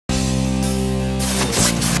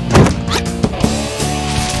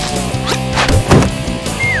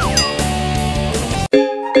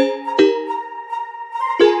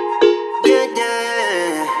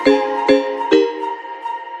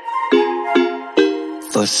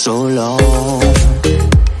For so long,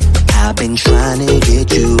 I've been trying to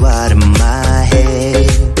get you out of my head.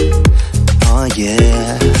 Oh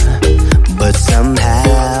yeah, but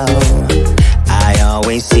somehow I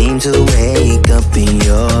always seem to wake up in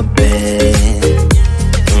your bed.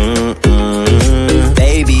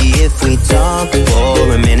 Baby, if we talk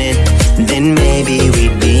for a minute, then maybe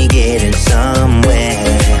we'd be getting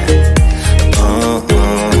somewhere.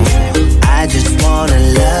 I just wanna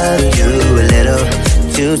love you a little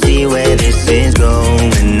to see where this is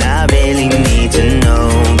going. I really need to know,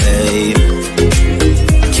 babe.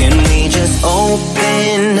 Can we just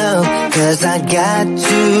open up? 'Cause I got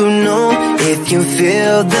to know if you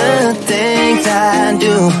feel the things I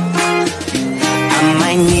do. I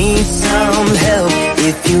might need some help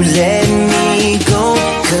if you let me go.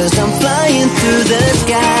 'Cause I'm flying through the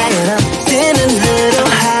sky and I'm getting a little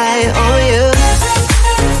high on you.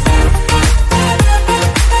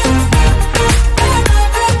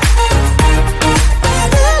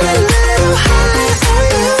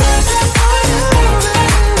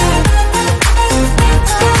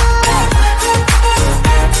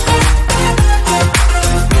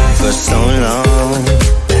 For so long,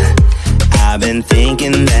 I've been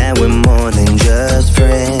thinking that we're more than just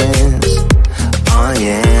friends. Oh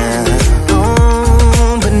yeah.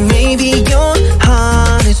 Oh, but maybe your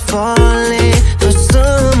heart is falling for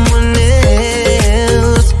someone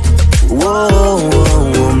else. Whoa, whoa,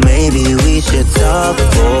 whoa, maybe we should talk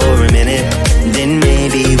for a minute. Then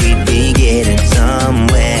maybe we'd be getting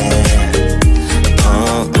somewhere.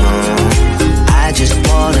 I just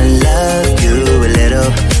wanna love you a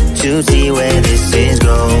little to see where this is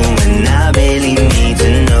going. I really need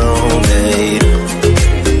to know, babe.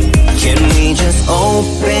 Can we just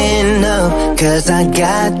open up? 'Cause I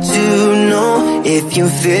got to know if you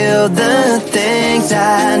feel the things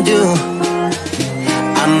I do.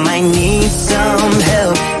 I might need some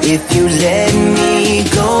help if you let me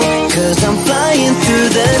go. 'Cause I'm flying through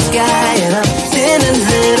the sky and I'm getting a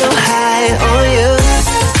little high on you.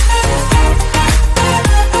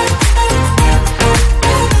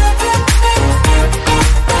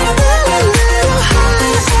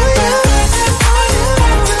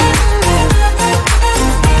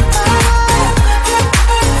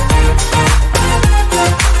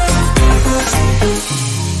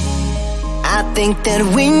 I think that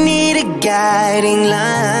we need a guiding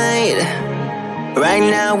light. Right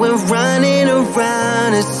now we're running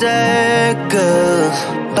around in circles.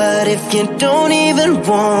 But if you don't even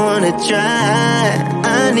wanna try,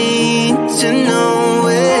 I need to know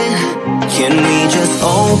it. Can we just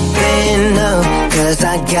open up? 'Cause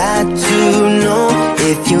I got to know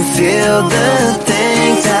if you feel the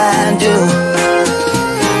things I do.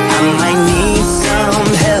 I might need some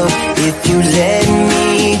help if you let me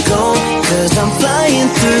go. 'Cause I'm flying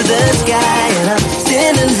through the sky and I'm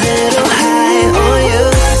getting a little high on you.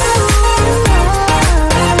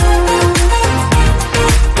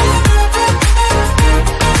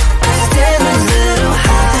 Getting a little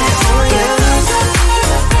high on you.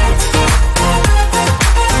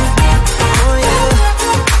 On you.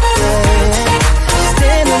 Yeah.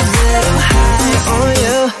 Getting a little high on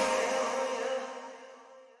you.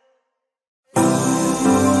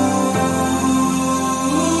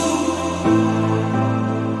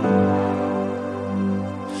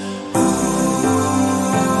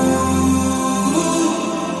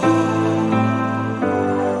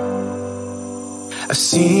 I've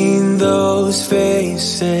seen those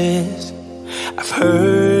faces, I've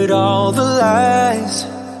heard all the lies,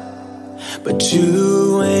 but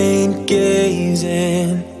you ain't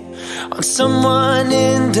gazing on someone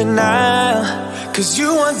in denial. 'Cause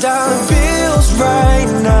you want dollar bills right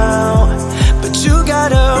now, but you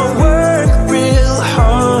gotta work real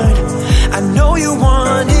hard. I know you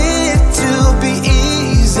want it to be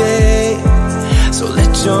easy, so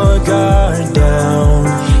let your guard down.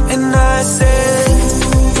 And I said,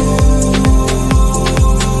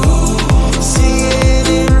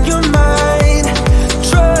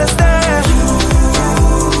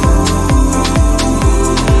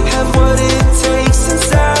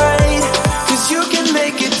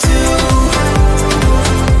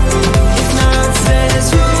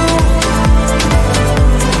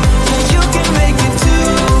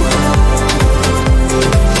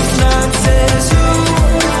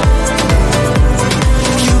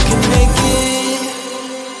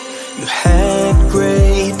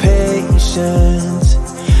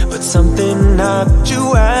 something knocked you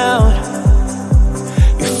out.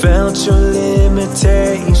 You felt your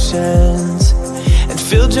limitations and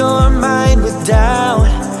filled your mind with doubt.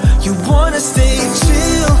 You wanna stay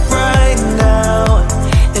chill right now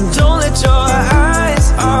and don't let your eyes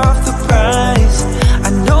off the prize. I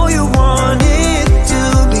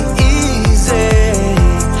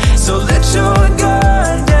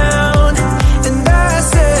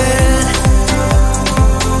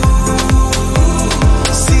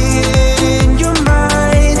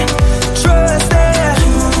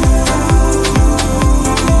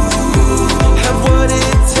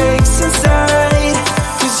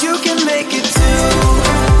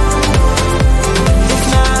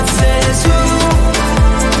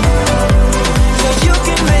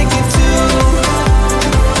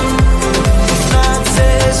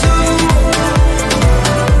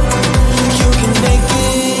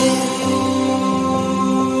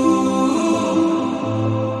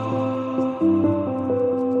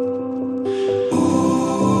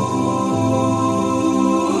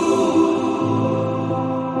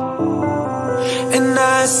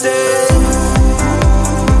I say.